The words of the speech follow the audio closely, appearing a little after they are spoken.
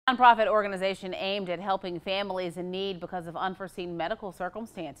Nonprofit organization aimed at helping families in need because of unforeseen medical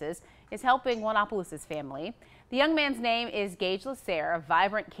circumstances is helping one Opelousas family. The young man's name is Gage Lasser, a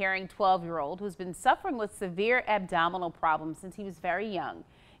vibrant, caring 12-year-old who's been suffering with severe abdominal problems since he was very young.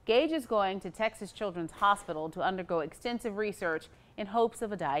 Gage is going to Texas Children's Hospital to undergo extensive research in hopes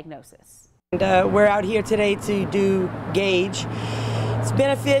of a diagnosis. We're out here today to do Gage's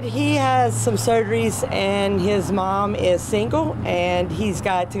benefit. He has some surgeries and his mom is single and he's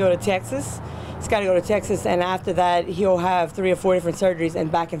got to go to Texas. He's got to go to Texas, and after that he'll have 3 or 4 different surgeries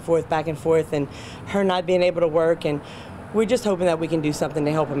and back and forth, and her not being able to work, and we're just hoping that we can do something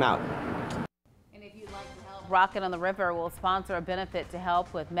to help him out. And if you'd like to help, Rockin on the River will sponsor a benefit to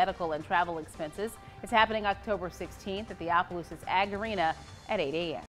help with medical and travel expenses. It's happening October 16th at the Opelousas Ag Arena at 8 a.m.